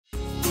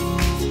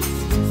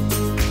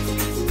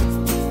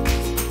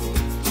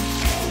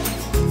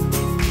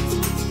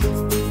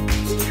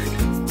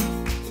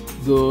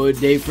Good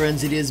day,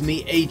 friends. It is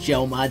me,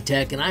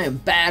 HLModTech, and I am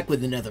back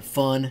with another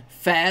fun,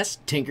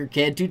 fast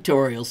Tinkercad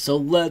tutorial. So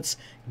let's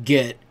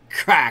get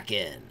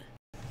cracking.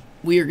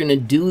 We are going to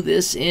do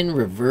this in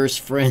reverse,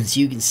 friends.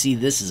 You can see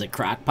this is a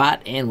crock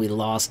pot, and we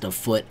lost a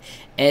foot.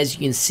 As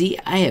you can see,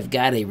 I have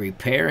got a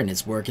repair, and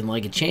it's working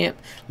like a champ.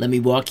 Let me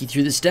walk you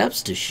through the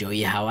steps to show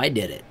you how I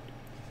did it.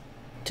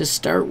 To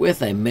start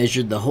with, I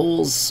measured the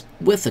holes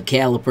with a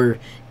caliper,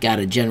 got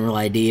a general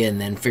idea,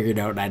 and then figured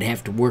out I'd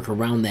have to work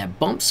around that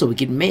bump so we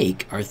could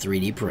make our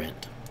 3D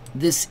print.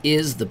 This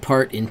is the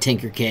part in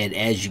Tinkercad.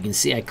 As you can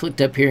see, I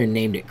clicked up here and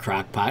named it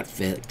Crockpot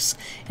Fix,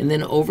 and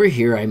then over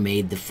here I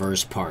made the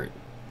first part.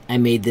 I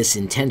made this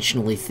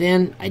intentionally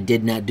thin. I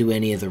did not do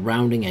any of the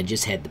rounding, I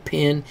just had the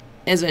pin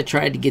as I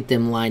tried to get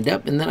them lined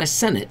up, and then I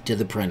sent it to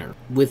the printer.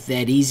 With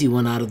that easy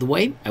one out of the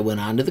way, I went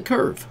on to the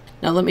curve.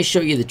 Now let me show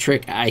you the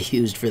trick I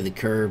used for the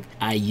curve.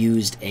 I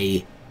used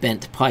a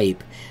bent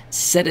pipe,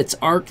 set its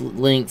arc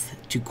length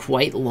to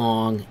quite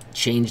long,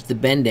 changed the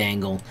bend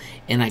angle,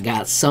 and I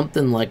got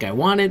something like I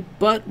wanted,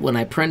 but when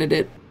I printed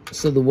it,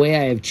 so the way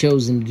I have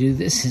chosen to do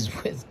this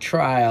is with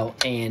trial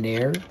and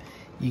error.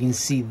 You can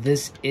see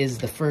this is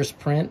the first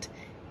print,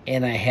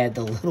 and I had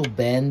the little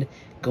bend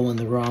going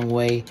the wrong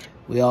way.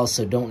 We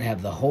also don't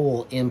have the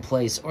hole in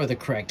place or the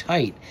correct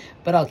height,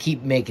 but I'll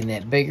keep making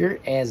that bigger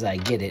as I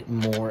get it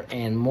more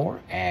and more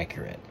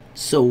accurate.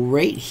 So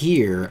right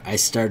here, I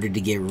started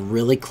to get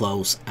really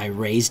close. I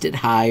raised it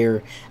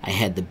higher. I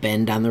had the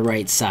bend on the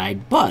right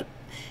side, but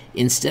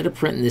instead of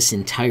printing this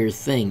entire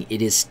thing,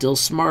 it is still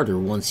smarter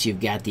once you've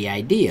got the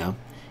idea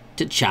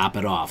to chop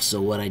it off.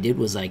 So what I did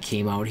was I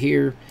came out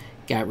here,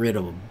 got rid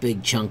of a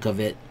big chunk of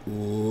it,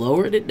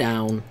 lowered it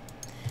down,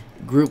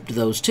 grouped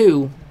those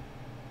two,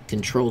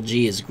 Control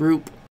G is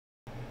group,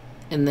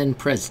 and then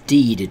press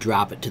D to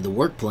drop it to the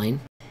work plane,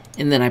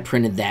 and then I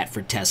printed that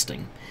for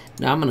testing.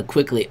 Now I'm going to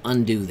quickly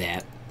undo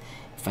that.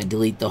 If I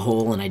delete the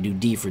hole and I do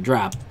D for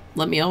drop,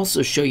 let me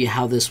also show you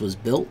how this was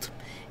built.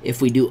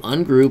 If we do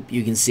ungroup,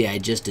 you can see I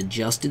just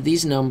adjusted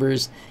these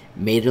numbers,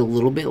 made it a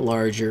little bit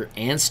larger,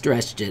 and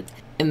stretched it.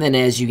 And then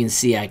as you can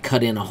see, I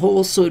cut in a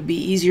hole so it'd be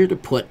easier to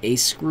put a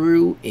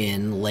screw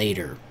in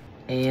later.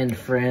 And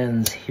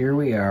friends, here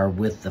we are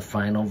with the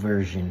final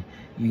version.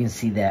 You can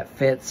see that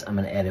fits. I'm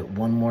going to edit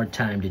one more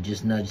time to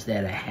just nudge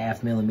that a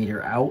 ½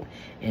 millimeter out,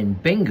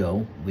 and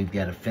bingo, we've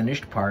got a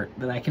finished part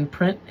that I can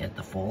print at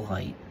the full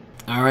height.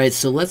 Alright,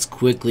 so let's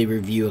quickly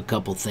review a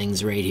couple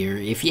things right here.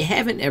 If you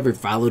haven't ever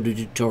followed a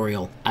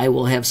tutorial, I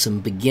will have some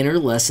beginner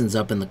lessons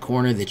up in the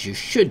corner that you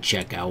should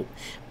check out.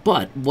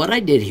 But what I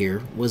did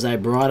here was I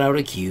brought out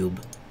a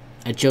cube.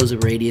 I chose a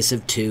radius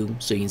of 2,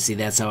 so you can see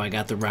that's how I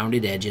got the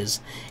rounded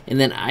edges. And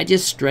then I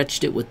just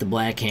stretched it with the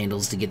black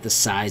handles to get the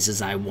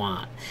sizes I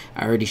want.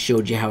 I already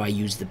showed you how I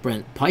used the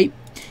bent pipe.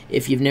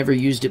 If you've never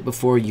used it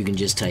before, you can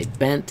just type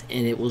bent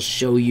and it will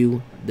show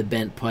you the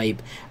bent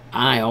pipe.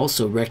 I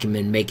also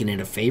recommend making it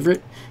a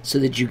favorite so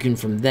that you can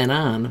from then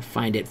on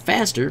find it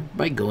faster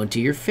by going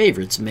to your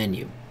favorites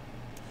menu.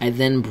 I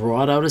then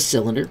brought out a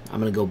cylinder. I'm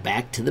going to go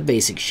back to the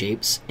basic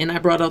shapes, and I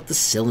brought out the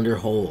cylinder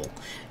hole.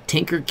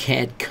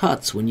 Tinkercad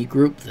cuts when you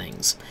group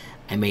things.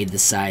 I made the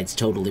sides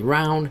totally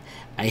round.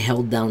 I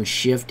held down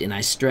shift and I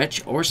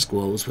stretch or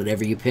squoze,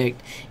 whatever you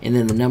picked, and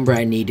then the number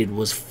I needed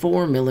was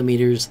 4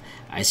 millimeters.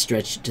 I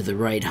stretched it to the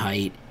right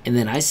height, and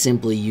then I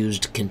simply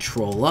used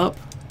control up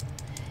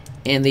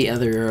and the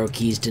other arrow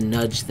keys to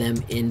nudge them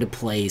into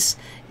place.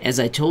 As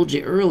I told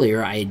you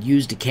earlier, I had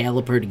used a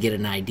caliper to get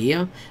an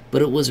idea,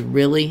 but it was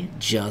really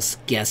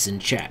just guess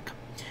and check.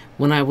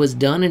 When I was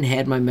done and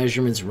had my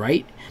measurements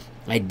right,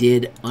 I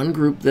did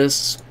ungroup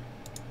this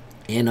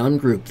and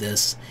ungroup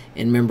this,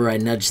 and remember I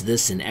nudged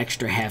this an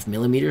extra ½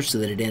 millimeter so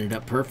that it ended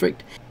up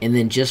perfect. And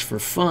then just for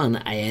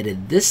fun, I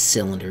added this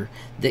cylinder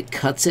that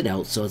cuts it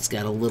out so it's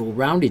got a little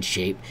rounded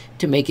shape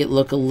to make it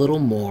look a little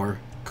more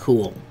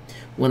cool.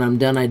 When I'm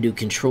done, I do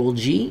Control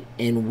G,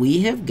 and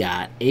we have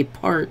got a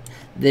part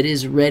that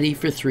is ready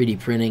for 3D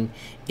printing.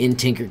 In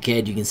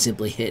Tinkercad, you can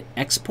simply hit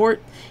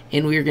export,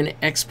 and we're going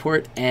to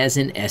export as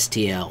an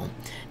STL.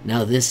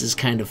 Now this is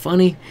kind of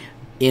funny.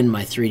 In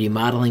my 3D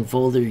modeling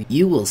folder,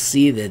 you will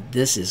see that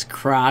this is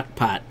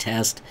Crockpot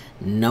Test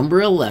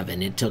number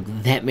 11. It took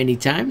that many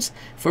times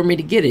for me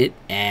to get it.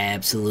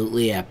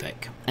 Absolutely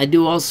epic. I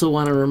do also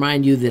want to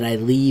remind you that I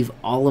leave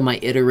all of my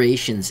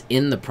iterations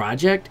in the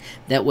project.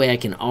 That way I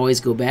can always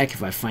go back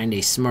if I find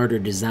a smarter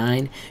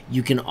design.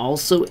 You can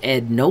also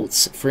add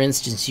notes. For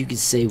instance, you could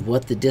say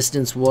what the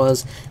distance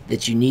was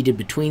that you needed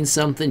between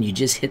something. You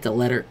just hit the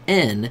letter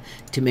N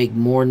to make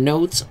more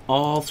notes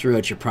all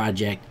throughout your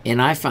project.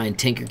 And I find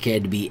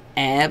Tinkercad to be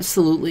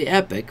absolutely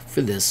epic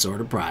for this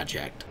sort of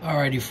project.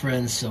 Alrighty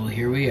friends, so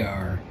here we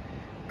are.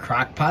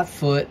 Crockpot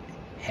foot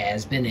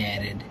has been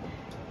added.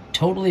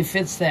 Totally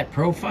fits that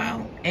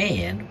profile,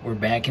 and we're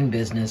back in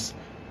business.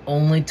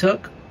 Only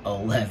took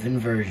 11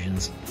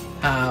 versions.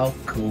 How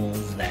cool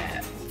is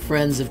that?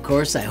 friends, of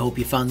course. I hope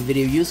you found the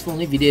video useful,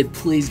 and if you did,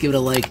 please give it a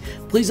like.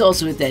 Please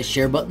also hit that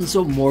share button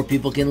so more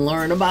people can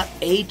learn about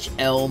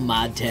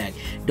HLModTech.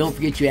 Don't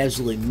forget, you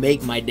absolutely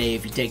make my day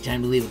if you take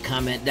time to leave a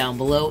comment down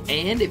below,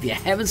 and if you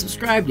haven't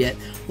subscribed yet,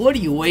 what are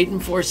you waiting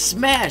for?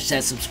 Smash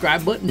that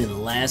subscribe button,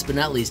 and last but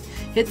not least,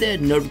 hit that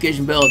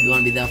notification bell if you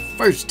want to be the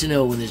first to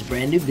know when there's a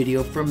brand new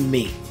video from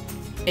me,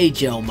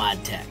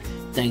 HLModTech.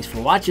 Thanks for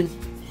watching.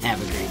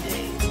 Have a great day.